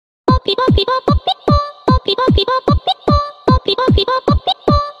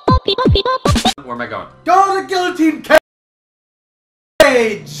Where am I going? Go to the guillotine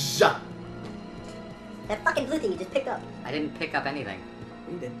cage! That fucking blue thing you just picked up. I didn't pick up anything.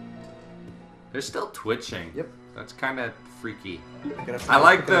 You did. They're still twitching. Yep. That's kind of freaky. Pick it up, I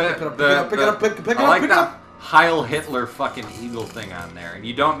like pick it up, pick it up, pick it up, I like pick it the up. Heil Hitler fucking eagle thing on there, and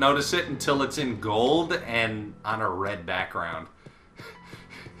you don't notice it until it's in gold and on a red background.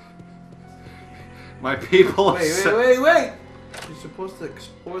 My people. Wait! You're supposed to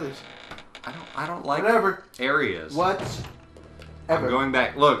explore this. I don't like Whatever. areas. What? I'm going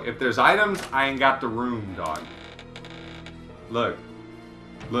back. Look, if there's items, I ain't got the room, dog. Look,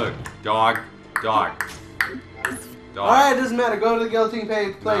 dog. Alright, it doesn't matter. Go to the guillotine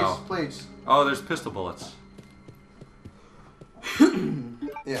page, please. Oh, there's pistol bullets.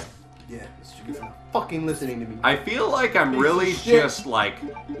 Yeah. It's good for not fucking listening to me. I feel like I'm really just like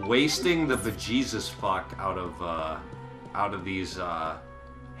wasting the bejesus fuck out of these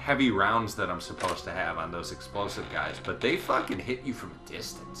heavy rounds that I'm supposed to have on those explosive guys, but they fucking hit you from a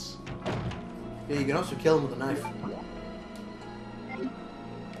distance. Yeah, you can also kill them with a knife.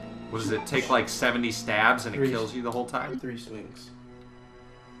 What does it take, like 70 stabs and it kills you the whole time? 3 swings.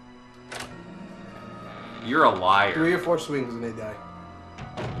 You're a liar. 3 or 4 swings and they die.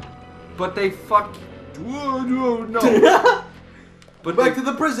 But they fuck. No. But back to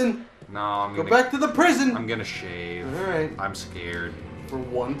the prison. No, Go back to the prison. I'm gonna shave. Alright. I'm scared. For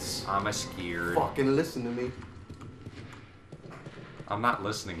once. I'm scared. Fucking listen to me. I'm not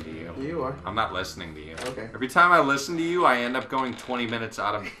listening to you. You are. I'm not listening to you. Okay. Every time I listen to you, I end up going 20 minutes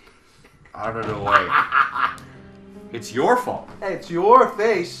out of the way. It's your fault. Hey, it's your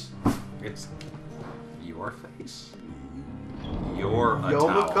face. It's your face. You're a Yo,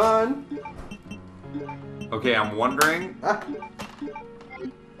 towel. McCon. Okay, I'm wondering. Ah.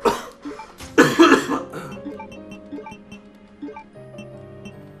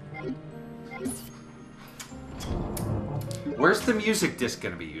 Where's the music disc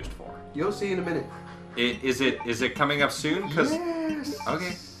gonna be used for? You'll see in a minute. Is it coming up soon? Yes.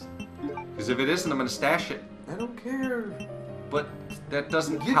 Okay. Because if it isn't, I'm gonna stash it. I don't care. But that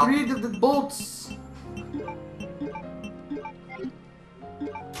doesn't Get help. rid of the bolts.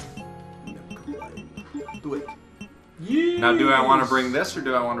 Do it. Yes. Now, do I want to bring this or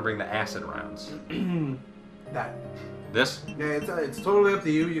do I want to bring the acid rounds? That. This? Yeah, it's totally up to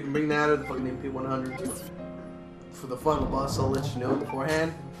you. You can bring that or the fucking MP100. For the final boss, I'll let you know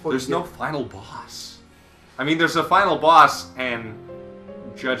beforehand. There's no final boss. I mean, there's a final boss, and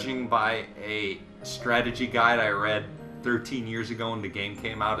judging by a strategy guide I read 13 years ago when the game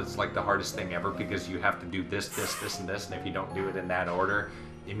came out, it's like the hardest thing ever because you have to do this, and this, and if you don't do it in that order,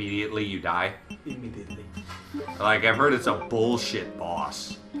 immediately you die. Immediately. Like, I've heard it's a bullshit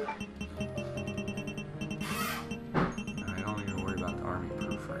boss. I don't even worry about the army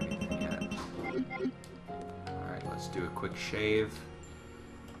proof or anything yet. Alright, let's do a quick shave.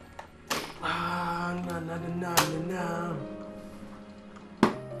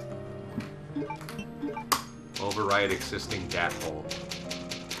 Override existing dat hole.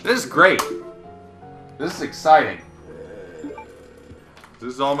 This is great. This is exciting.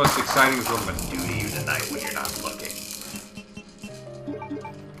 This is almost exciting as what I'm gonna do to you tonight when you're not looking.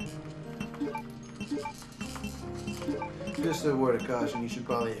 Just a word of caution, you should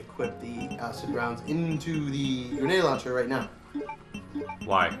probably equip the acid rounds into the grenade launcher right now.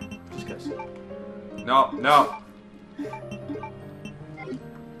 Why? Just cause. No.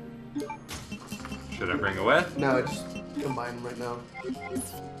 Should I bring it with? No, just combine them right now.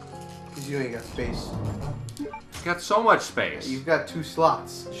 Because you ain't got space. I've got so much space. You've got 2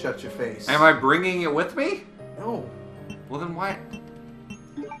 slots. Shut your face. Am I bringing it with me? No. Well then why?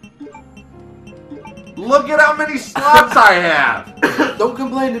 Look at how many slots I have! Don't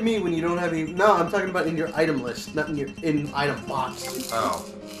complain to me when you don't have any. No, I'm talking about in your item list, not in your item box. Oh.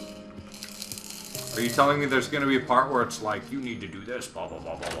 Are you telling me there's gonna be a part where it's like, you need to do this, blah blah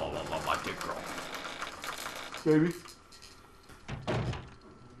blah blah blah blah blah blah, dick girl. Maybe.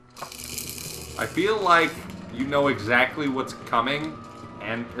 I feel like you know exactly what's coming,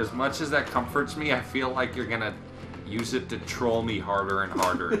 and as much as that comforts me, I feel like you're gonna use it to troll me harder and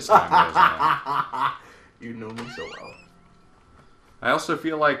harder as time goes on. You know me so well. I also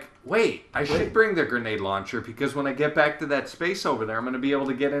feel like, wait, I should bring the grenade launcher because when I get back to that space over there, I'm going to be able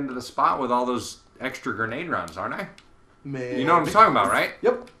to get into the spot with all those extra grenade rounds, aren't I? Man. You know what I'm talking about, right?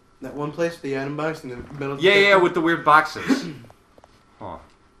 Yep. That one place, the item box in the middle. Yeah, with the weird boxes. Oh.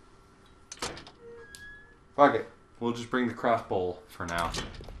 Fuck it. We'll just bring the crossbow for now.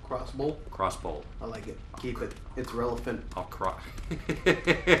 Crossbow. Crossbow. I like it. Keep it. It's relevant. I'll cry.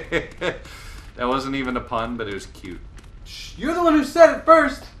 That wasn't even a pun, but it was cute. Shh, you're the one who said it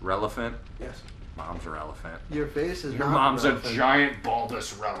first. Relevant? Yes. Mom's a relevant. Your face is Your not mom's relevant. a giant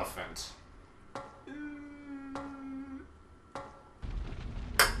bulbous relevant.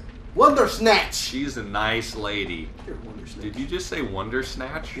 Wonder Snatch. She's a nice lady. You're Wonder Snatch. Did you just say Wonder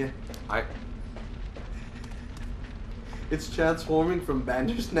Snatch? Yeah. It's transforming from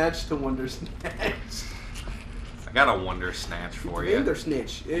Bandersnatch to Wonder Snatch. I got a Wonder Snatch for you. Wonder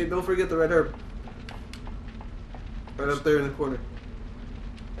Snatch. Hey, don't forget the red herb. Right up there in the corner.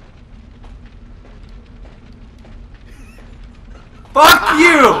 Fuck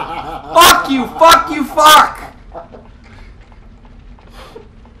you! Fuck you! Fuck you! Fuck!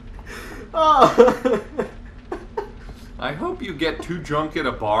 Oh. I hope you get too drunk at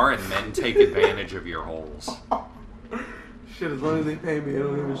a bar and men take advantage of your holes. Shit, as long as they pay me, I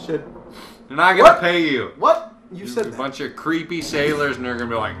don't give a shit. They're not gonna pay you. What? You said A that. bunch of creepy sailors, and they're gonna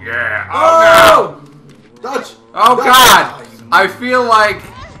be like, "Yeah, oh no, Dutch! oh Dutch. god!" I feel like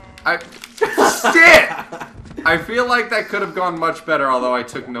shit. I feel like that could have gone much better, although I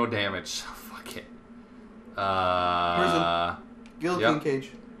took no damage. So fuck it. Prison. Guillotine Yep.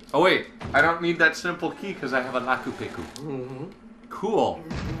 cage. Oh wait, I don't need that simple key because I have a Nakupeku. Mm-hmm. Cool.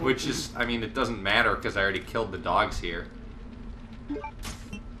 Which is, I mean, it doesn't matter because I already killed the dogs here.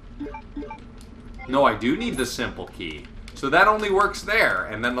 No, I do need the simple key. So that only works there,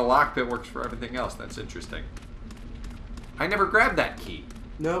 and then the lockpit works for everything else. That's interesting. I never grabbed that key.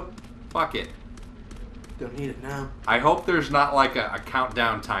 Nope. Fuck it. Don't need it now. I hope there's not like a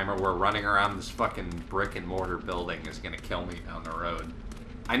countdown timer where running around this fucking brick and mortar building is gonna kill me down the road.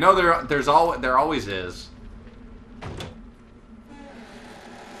 I know there always is.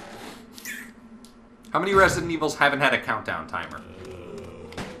 How many Resident Evils haven't had a countdown timer?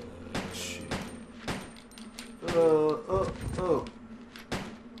 Oh.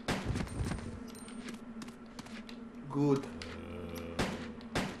 Good.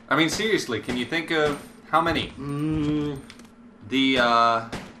 I mean, seriously, can you think of how many? I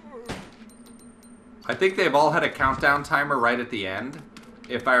think they've all had a countdown timer right at the end.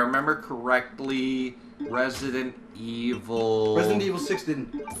 If I remember correctly, Resident Evil 6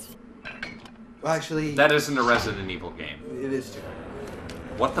 didn't. Well, actually, That isn't a Resident Evil game. it is too.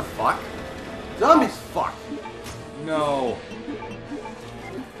 What the fuck? Zombies. Fuck. No.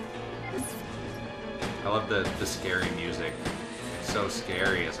 I love the scary music. It's so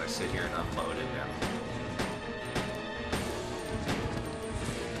scary as I sit here and unload it now.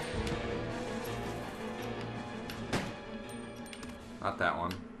 Not that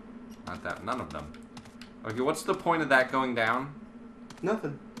one. Not that. None of them. Okay, what's the point of that going down?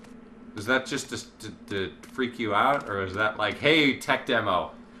 Nothing. Is that just to freak you out? Or is that like, hey, tech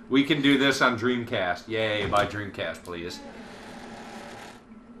demo, we can do this on Dreamcast. Yay, buy Dreamcast, please.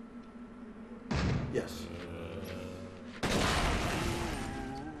 Yes.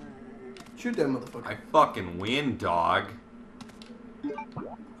 Shoot that motherfucker. I fucking win, dog.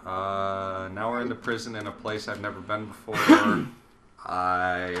 Now we're in the prison in a place I've never been before.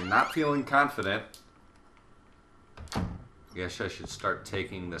 I'm not feeling confident. Guess I should start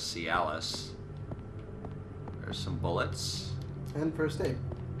taking the Cialis. There's some bullets. And first aid.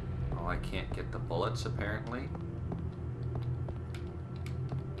 Oh, I can't get the bullets, apparently.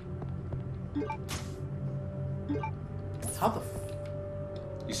 How the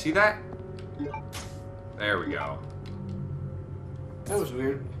You see that? There we go. That was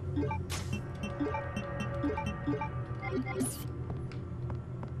weird.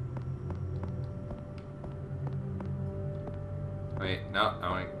 Wait, no, I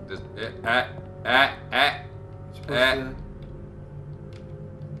want this. Supposed to...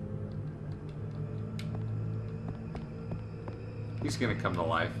 He's gonna come to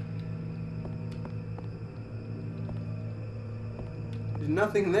life. There's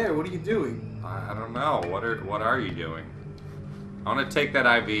nothing there. What are you doing? I don't know. What are you doing? I want to take that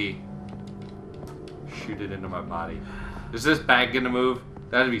IV, shoot it into my body. Is this bag gonna move?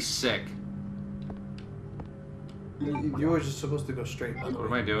 That'd be sick. You were just supposed to go straight, by the What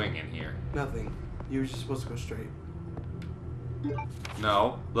am way. I doing in here? Nothing. You were just supposed to go straight.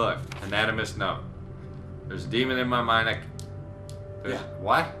 No. Look. Anatomist note. There's a demon in my mind. Yeah.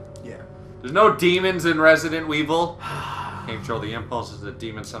 What? Yeah. There's no demons in Resident Evil. Can't control the impulses of the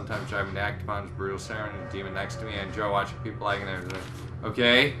demon, sometimes driving to act upon his brutal ceremony. The demon next to me. I enjoy watching people like it.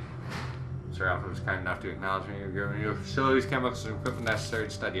 Okay. Sir Alpha was kind enough to acknowledge me. You're giving me your facilities, chemicals, and equipment necessary to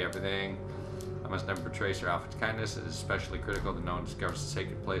study everything. I must never betray Sir Alpha's kindness. It is especially critical that no one discovers the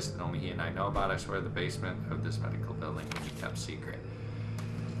sacred place that only he and I know about. I swear the basement of this medical building will be kept secret.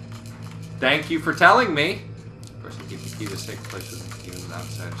 Thank you for telling me. Of course, I keep the key to safe places even an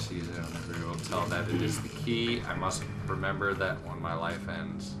outsider sees it. I'll never be able to tell that it is the key. I must remember that when my life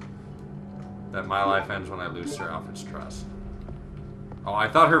ends. That my life ends when I lose Sir Alfred's trust. Oh, I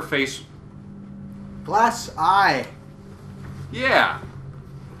thought her face... Glass eye. Yeah.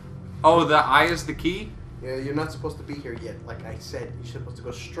 Oh, the eye is the key? Yeah, you're not supposed to be here yet. Like I said, you're supposed to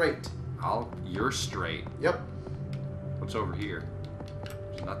go straight. You're straight. Yep. What's over here?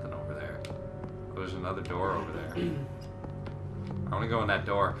 There's nothing over there. Oh, there's another door over there. I want to go in that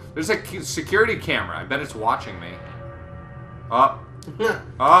door. There's a security camera. I bet it's watching me. Up.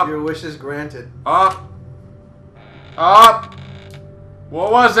 Up. Your wish is granted. Up. Up.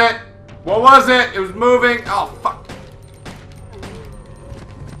 What was it? What was it? It was moving. Oh, fuck.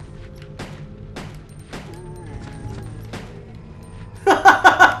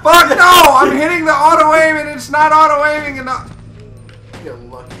 Fuck no! I'm hitting the auto aim and it's not auto aiming and not. You're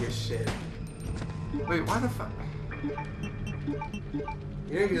lucky as shit. Wait, why the fuck?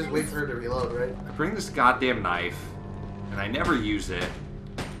 You know you can just wait for her to reload, right? I bring this goddamn knife and I never use it.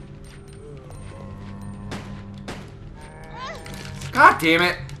 God damn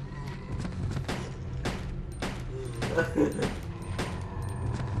it!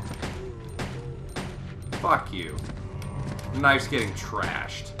 Fuck you. The knife's getting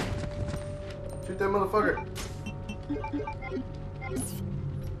trashed. Shoot that motherfucker.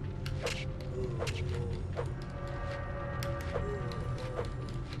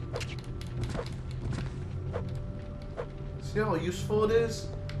 See how useful it is?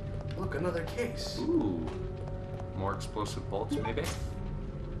 Look, another case. Ooh. More explosive bolts, maybe?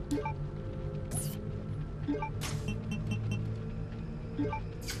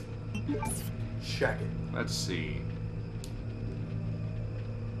 Check it. Let's see.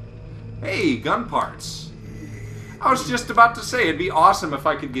 Hey, gun parts. I was just about to say, it'd be awesome if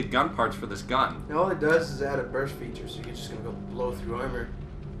I could get gun parts for this gun. And all it does is add a burst feature, so you're just gonna go blow through armor.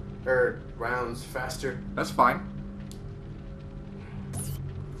 Or rounds faster. That's fine.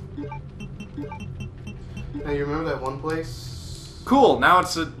 Now you remember that one place? Cool, now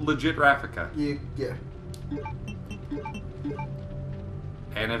it's a legit replica. Yeah.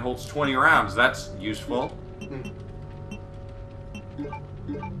 And it holds 20 rounds, that's useful. You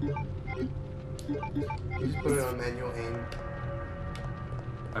just put it on manual aim.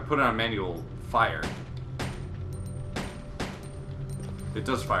 I put it on manual fire. It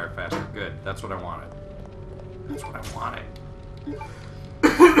does fire faster, good. That's what I wanted. That's what I wanted.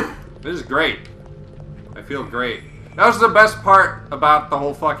 This is great. I feel great. That was the best part about the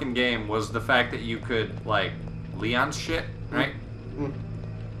whole fucking game, was the fact that you could, like, Leon's shit, right?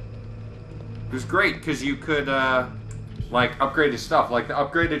 It was great, because you could, like, upgrade his stuff. Like, the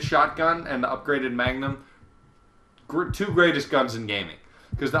upgraded shotgun and the upgraded Magnum. Two greatest guns in gaming.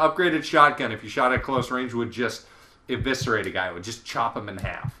 Because the upgraded shotgun, if you shot at close range, would just eviscerate a guy. It would just chop him in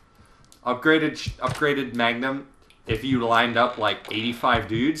half. Upgraded Magnum, if you lined up, like, 85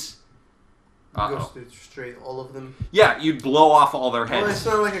 dudes... Goes straight all of them. Yeah, you'd blow off all their heads. Well, it's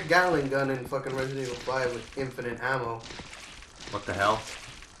not like a Gatling gun in fucking Resident Evil 5 with infinite ammo. What the hell?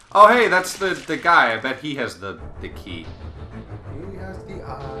 Oh, hey, that's the guy. I bet he has the key. He has the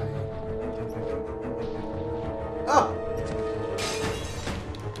eye. Oh!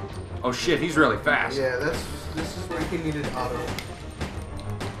 Oh shit, he's really fast. Yeah, this is where he needed auto.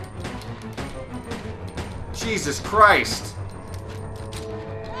 Jesus Christ!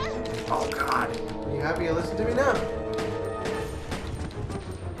 Oh god. Are you happy you listened to me now?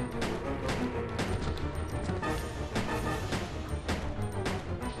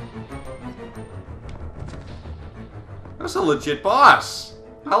 That's a legit boss.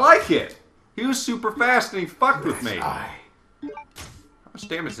 I like it. He was super fast and he fucked with me. How much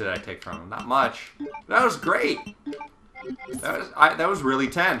damage did I take from him? Not much. That was great. That was really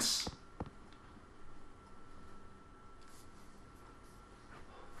tense.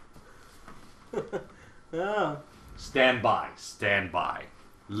 Oh. Stand by, stand by.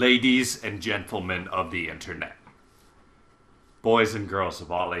 Ladies and gentlemen of the internet. Boys and girls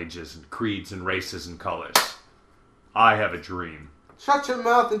of all ages and creeds and races and colors. I have a dream. Shut your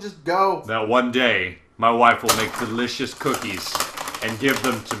mouth and just go. That one day, my wife will make delicious cookies and give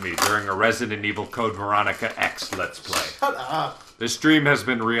them to me during a Resident Evil Code Veronica X Let's Play. Shut up. This dream has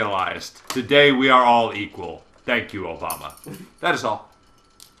been realized. Today we are all equal. Thank you, Obama. That is all.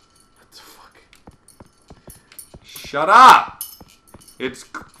 What the fuck? Shut up! It's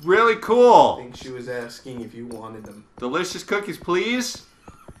really cool. I think she was asking if you wanted them. Delicious cookies, please?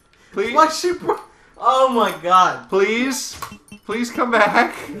 Please? What she brought? Oh my god. Please? Please come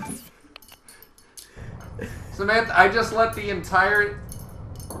back. Samantha, I just let the entire...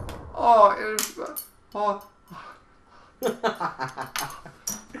 Oh, it's... Oh.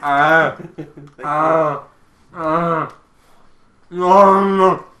 Stop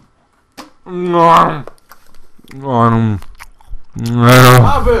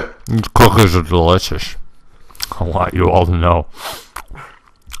it! These cookies are delicious. I want you all to know.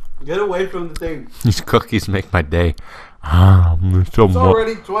 Get away from the thing. These cookies make my day. It's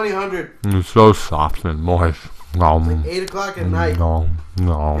already 2000. It's so soft and moist. It's like 8 o'clock at night. No.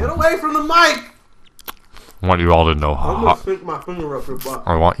 Get away from the mic! I want you all to know how I'm gonna stick my finger up your butt.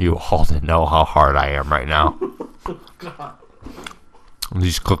 I want you all to know how hard I am right now. God.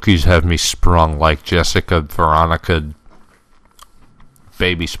 These cookies have me sprung like Jessica, Veronica,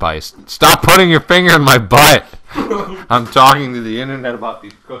 Baby Spice. Stop putting your finger in my butt! I'm talking to the internet about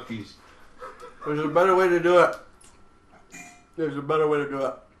these cookies. There's a better way to do it. There's a better way to do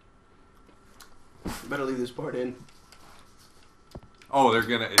it. Better leave this part in. Oh, they're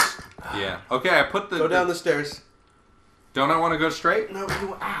gonna... yeah. Okay, I put the... Go down the stairs. Don't I want to go straight? No,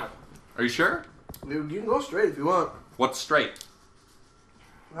 you... Ow. Are you sure? Dude, you can go straight if you want. What's straight?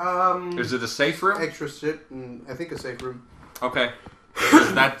 Is it a safe room? Extra shit, and I think a safe room. Okay.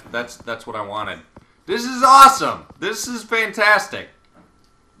 That's what I wanted. This is awesome! This is fantastic.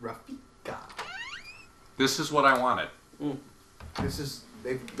 Rafika. This is what I wanted. This is...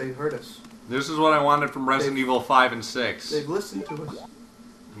 They've heard us. This is what I wanted from Resident Evil 5 and 6. They've listened to us.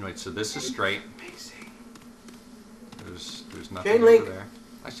 Wait, so this is straight. Amazing. There's nothing Chain over link. there.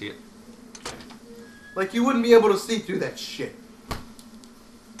 I see it. Like you wouldn't be able to see through that shit.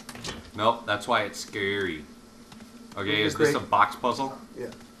 Nope, that's why it's scary. Okay, Is is it this a great? box puzzle? Yeah.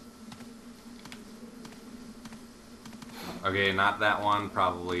 Okay, not that one,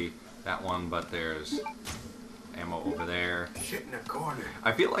 probably that one, but there's ammo over there. Shit in the corner.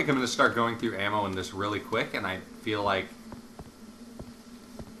 I feel like I'm going to start going through ammo in this really quick, and I feel like...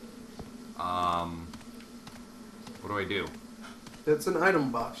 what do I do? That's an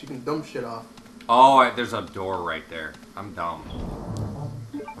item box. You can dump shit off. Oh, there's a door right there. I'm dumb.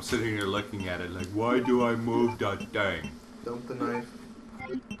 I'm sitting here looking at it like, why do I move that thing? Dump the knife.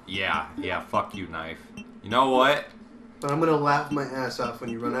 Yeah, fuck you, knife. You know what? But I'm gonna laugh my ass off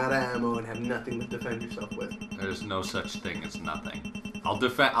when you run out of ammo and have nothing to defend yourself with. There's no such thing as nothing.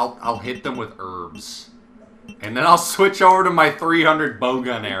 I'll hit them with herbs. And then I'll switch over to my 300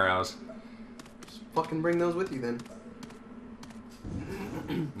 bowgun arrows. Just fucking bring those with you then.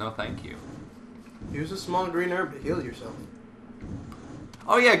 No, thank you. Use a small green herb to heal yourself.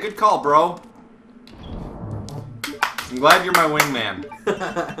 Oh yeah, good call, bro. I'm glad you're my wingman.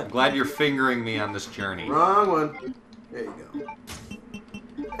 I'm glad you're fingering me on this journey. Wrong one. There you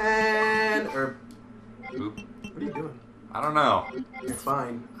go. And herb. Oop. What are you doing? I don't know. You're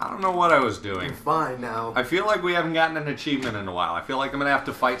fine. I don't know what I was doing. You're fine now. I feel like we haven't gotten an achievement in a while. I feel like I'm going to have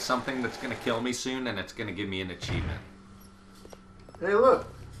to fight something that's going to kill me soon, and it's going to give me an achievement. Hey, look.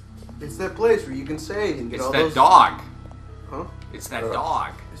 It's that place where you can save and get It's all that those... dog. Huh? It's that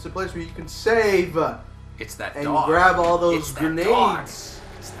dog. It's the place where you can save It's that and dog. grab all those It's that grenades. dog. It's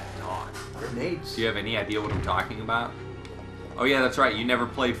that dog. Grenades. Do you have any idea what I'm talking about? Oh yeah, that's right. You never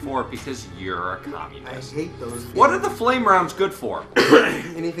played 4 because you're a I communist. hate those. What are the flame rounds good for?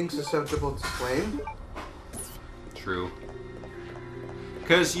 Anything susceptible to flame? True.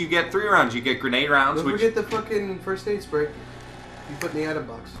 Because you get 3 rounds. You get grenade rounds, Don't which forget the fucking first aid spray you put in the item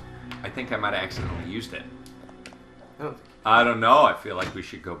box. I think I might have accidentally used it. Oh. I don't know. I feel like we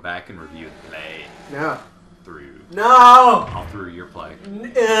should go back and review the play No. through. No! All through your play.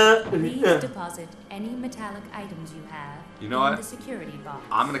 Please deposit any metallic items you have You know in what? the security box.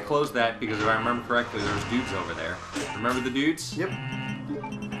 I'm gonna close that because if I remember correctly, there was dudes over there. Remember the dudes? Yep.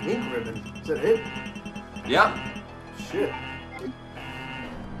 Ink ribbon. Is that it? Yep. Shit.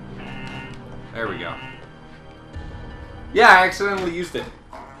 There we go. Yeah, I accidentally used it.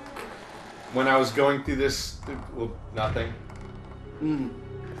 When I was going through this... Well, nothing.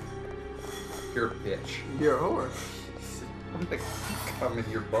 You're a bitch. You're a whore. I'm gonna come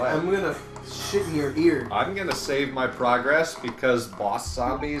in your butt. I'm gonna shit in your ear. I'm gonna save my progress because boss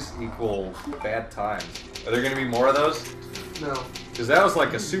zombies equal bad times. Are there gonna be more of those? No. Because that was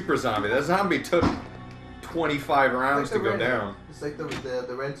like a super zombie. That zombie took 25 rounds to go down. It's like the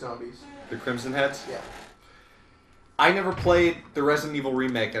red zombies. The Crimson Heads? Yeah. I never played the Resident Evil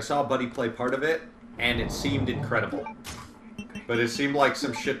remake. I saw a buddy play part of it, and it seemed incredible. But it seemed like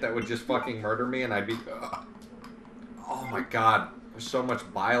some shit that would just fucking murder me, and I'd be... Oh my god. There's so much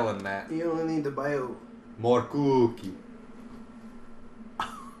bile in that. You only need the bio. More cookie.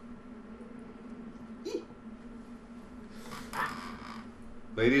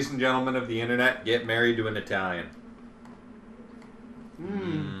 Ladies and gentlemen of the internet, get married to an Italian.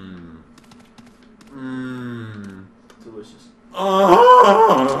 Mmm.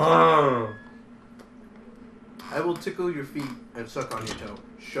 I will tickle your feet and suck on your toe.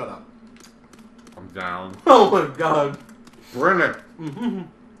 Shut up. I'm down. Oh my god. Bring it.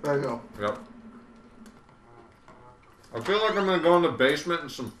 There you go. Yep. I feel like I'm gonna go in the basement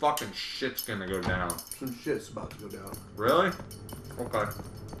and some fucking shit's gonna go down. Some shit's about to go down. Really? Okay.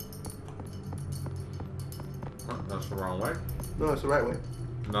 Oh, that's the wrong way. No, it's the right way.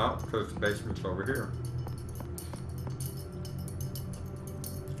 No, because the basement's over here.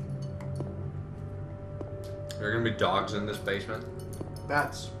 There are gonna be dogs in this basement?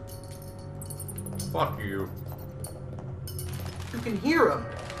 Bats. Fuck you. You can hear them.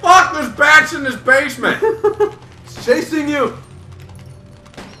 Fuck, there's bats in this basement! It's chasing you.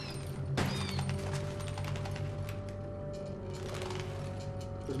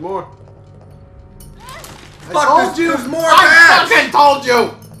 There's more. Fuck, there's more I bats! fucking told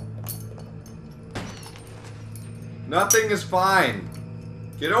you! Nothing is fine.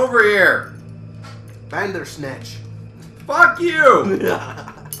 Get over here. Bandersnatch. Fuck you! You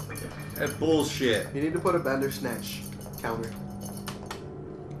That's bullshit. need to put a Bandersnatch counter.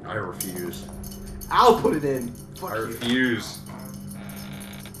 I refuse. I'll put it in. Fuck I you. refuse.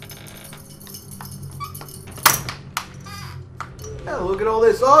 Hell, look at all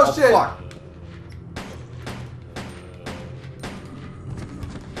this. Oh, shit. Fuck.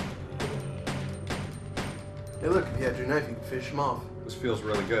 Hey, look, if you had your knife, you could finish them off. This feels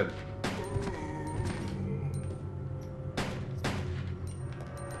really good.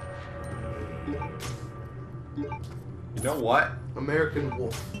 You know what? American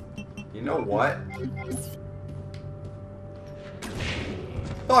Wolf. You know what?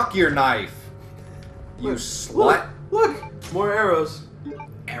 Fuck your knife. You Look, slut. Look, more arrows.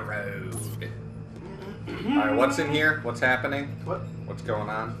 Arrowed. Alright, what's in here? What's happening? What? What's going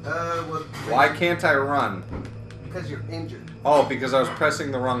on? What? Why can't I run? Because you're injured. Oh, because I was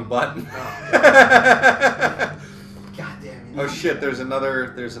pressing the wrong button. God damn it. Oh shit, there's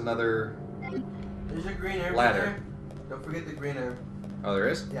another There's a green arrow ladder. there. Don't forget the green arrow. Oh, there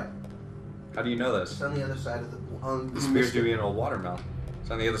is? Yeah. How do you know It's this? on the other side of the... This you appears missed to it. be an old watermelon. It's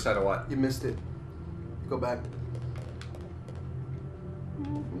on the other side of what? You missed it. Go back.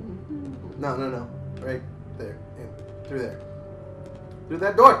 No. Right there. In. Through there. Through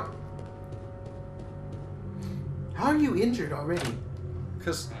that door. How are you injured already?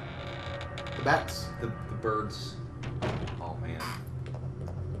 Because The bats. the birds... Oh, man.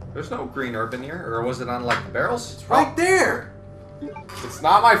 There's no green herb in here, or was it on, like, the barrels? It's right there. It's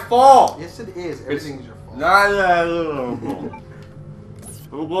not my fault! Yes, it is. Everything's your fault.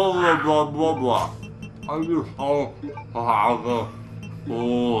 Blah, blah, blah, blah, blah. I just have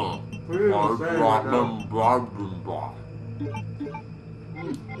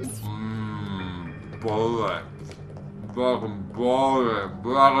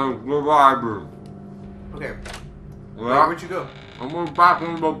Okay. Yeah. Where'd you go? I went back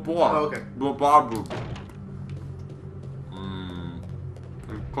in the bar. Oh, okay.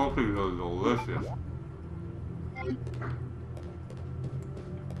 The cookies are delicious.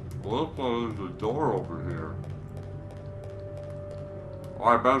 Looks like there's a door over here. Oh,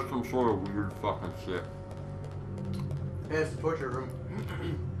 I bet it's some sort of weird fucking shit. Yeah, it's the torture room.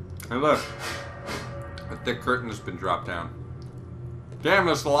 Hey, look. A thick curtain has been dropped down. Damn,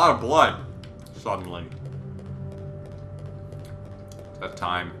 that's a lot of blood. Suddenly. That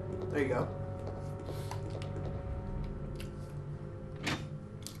time. There you go.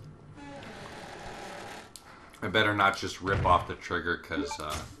 I better not just rip off the trigger, because,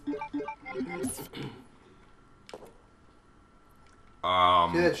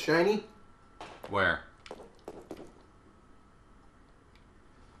 See that shiny? where?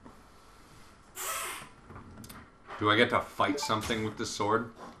 Do I get to fight something with the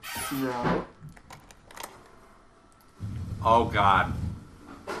sword? No. Oh, God.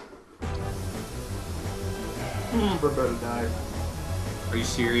 We're about to die. Are you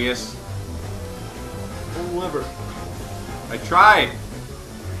serious? Full liver. I tried.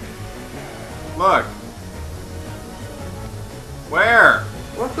 Look. Where?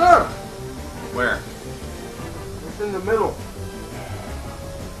 What's up? Where? It's in the middle.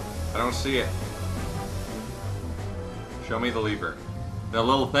 I don't see it. Show me the lever. The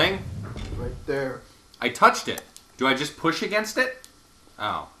little thing? Right there. I touched it. Do I just push against it?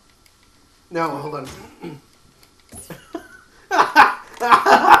 Oh. No, hold on.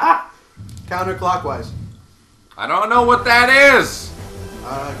 Counterclockwise. I don't know what that is.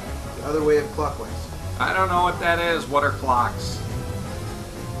 The other way of clockwise. I don't know what that is. What are clocks?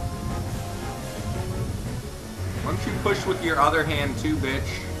 Why don't you push with your other hand too, bitch? Is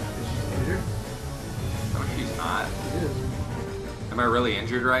she injured? No, she's not. She is. Am I really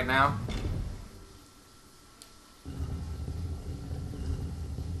injured right now?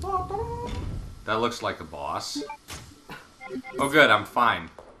 That looks like a boss. Oh good, I'm fine.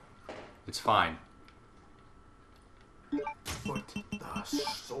 It's fine. Put the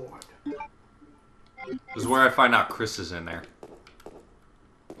sword. This is where I find out Chris is in there.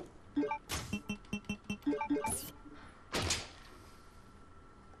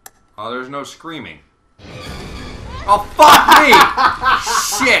 Oh, there's no screaming. Oh, fuck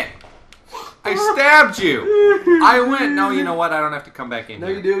me! Shit! I stabbed you! I went. No, you know what? I don't have to come back in No,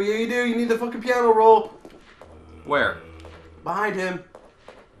 here. you do. Yeah, you do. You need the fucking piano roll. Where? Behind him.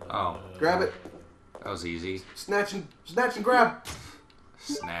 Oh, Grab it. that was easy. Snatch and grab.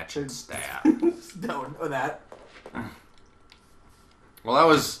 Snatch and stab. Don't know that. Well, that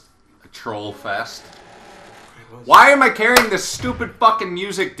was a troll fest. Why am I carrying this stupid fucking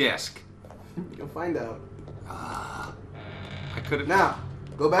music disc? You'll find out. I could have. Now,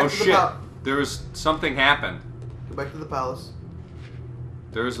 go back Oh to the shit! palace. There was something happened. Go back to the palace.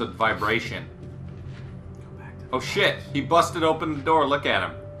 There was a vibration. Go back to Oh shit! He busted open the door. Look at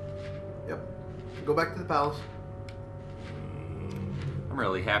him. Yep. Go back to the palace. I'm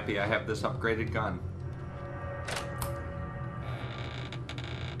really happy I have this upgraded gun.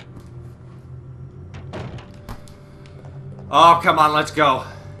 Oh, come on, let's go.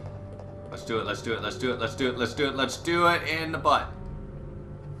 Let's do it, let's do it, let's do it, let's do it, let's do it, let's do it in the butt.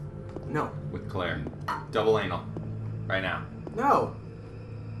 No. With Claire. Double anal. Right now. No.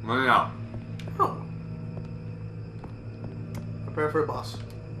 No. No. Prepare for a boss.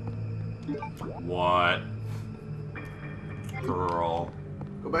 What? Girl.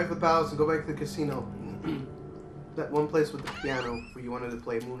 Go back to the palace and go back to the casino. That one place with the piano where you wanted to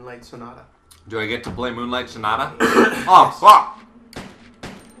play Moonlight Sonata. Do I get to play Moonlight Sonata? Oh, fuck!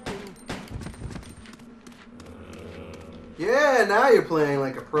 Yeah, now you're playing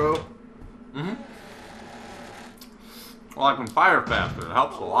like a pro. Mm-hmm. Well, I can fire faster. It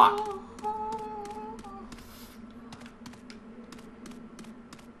helps a lot.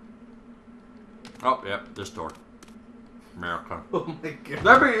 Oh, yep, this door. America. Oh my god.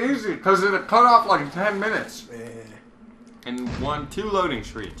 That'd be easy, because it'd cut off like 10 minutes. Yeah. And two loading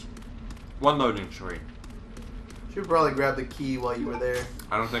screens. One loading screen. Should probably grab the key while you were there.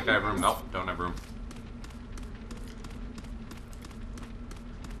 I don't think I have room. Nope, don't have room.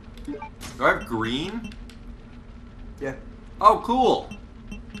 Do I have green? Yeah. Oh, cool.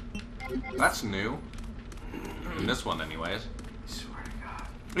 That's new. In this one, anyways. I swear to God.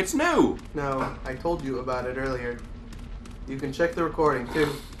 It's new! No, I told you about it earlier. You can check the recording too.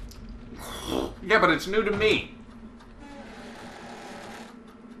 Yeah, but it's new to me.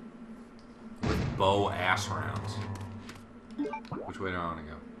 With bow ass rounds. Which way do I want to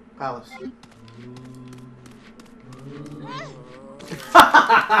go? Palace.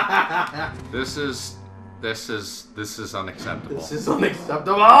 This is unacceptable. This is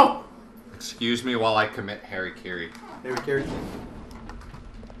unacceptable! Excuse me while I commit harikiri. There we carry.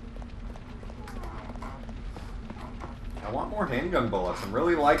 I want more handgun bullets. I'm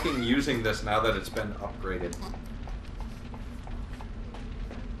really liking using this now that it's been upgraded.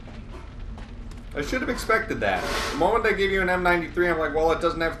 I should have expected that. The moment they give you an M93, I'm like, well, it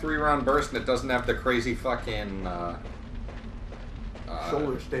doesn't have 3-round burst and it doesn't have the crazy fucking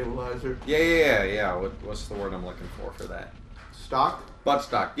Shoulder stabilizer. Yeah. What's the word I'm looking for that? Stock? Butt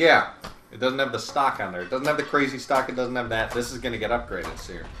stock. Yeah. It doesn't have the stock on there. It doesn't have the crazy stock. It doesn't have that. This is going to get upgraded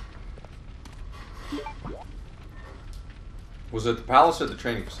soon. Was it the palace or the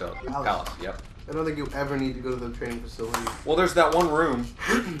training facility? Palace. Yep. I don't think you ever need to go to the training facility. Well, there's that one room.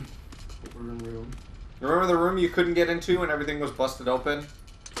 Room. Remember the room you couldn't get into and everything was busted open?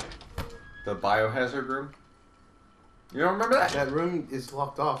 The biohazard room? You don't remember that? That room is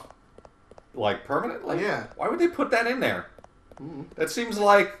locked off. Like, permanently? Yeah. Why would they put that in there? Mm. That seems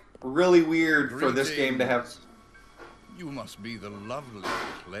like really weird for this game to have... You must be the lovely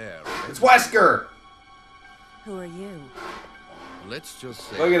Claire. It's Wesker! Who are you? Let's just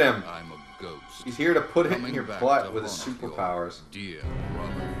say Look at him. I'm a ghost. He's here to put it in coming your back butt to with his haunt your superpowers. Dear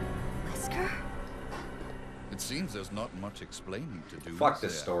brother. Wesker? It seems there's not much explaining to do. Fuck is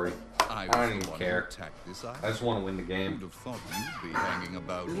this there? story. I don't was even the one care. who attacked this I just want to win the game. Who'd have thought you'd be hanging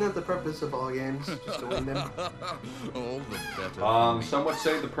about? Isn't that the purpose of all games? Just to win them? All the better. for me. Some would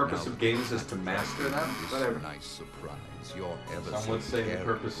say the purpose Now, of games is to master them. This Whatever. Nice surprise. Your ever Some would so say the caring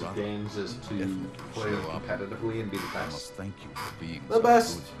purpose of brother games is to definitely play show up. competitively and be the I best. must thank you for being The so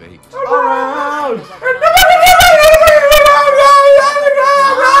best. good bait. Around!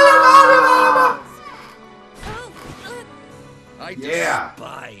 I Yeah.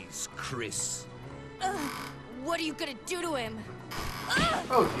 despise Chris. What are you gonna do to him?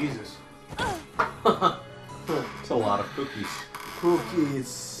 Oh, Jesus. It's a lot of cookies.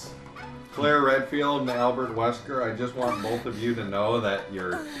 Cookies. Claire Redfield and Albert Wesker, I just want both of you to know that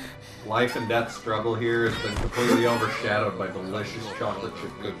your life and death struggle here has been completely overshadowed by delicious chocolate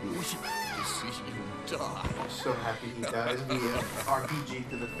chip cookies. To see you die. I'm so happy he dies via RPG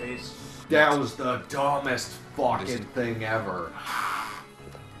to the face. That was the dumbest fucking thing ever.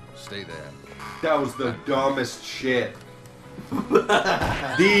 Stay there. That was the dumbest shit.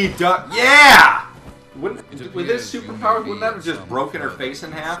 Yeah! With this superpower, wouldn't that have just broken her face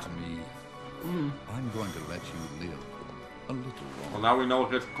in half? I'm going to let you live a little longer. Well, now we know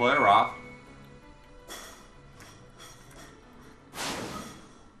it gets Claire off.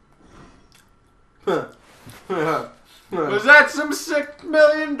 Was that some $6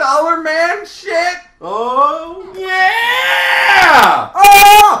 million man shit? Oh! Yeah!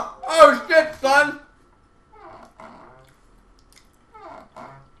 Oh! Oh shit, son!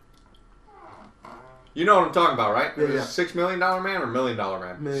 You know what I'm talking about, right? Yeah, It was a $6 million man or $1 million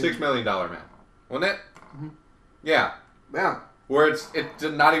man? Million. $6 million man. Wasn't it? Mm-hmm. Yeah. Yeah. Where it's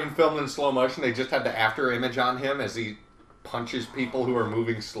not even filmed in slow motion. They just had the after image on him as he punches people who are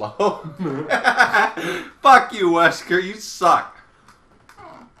moving slow. Fuck you, Wesker. You suck.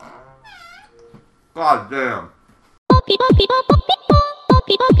 God damn.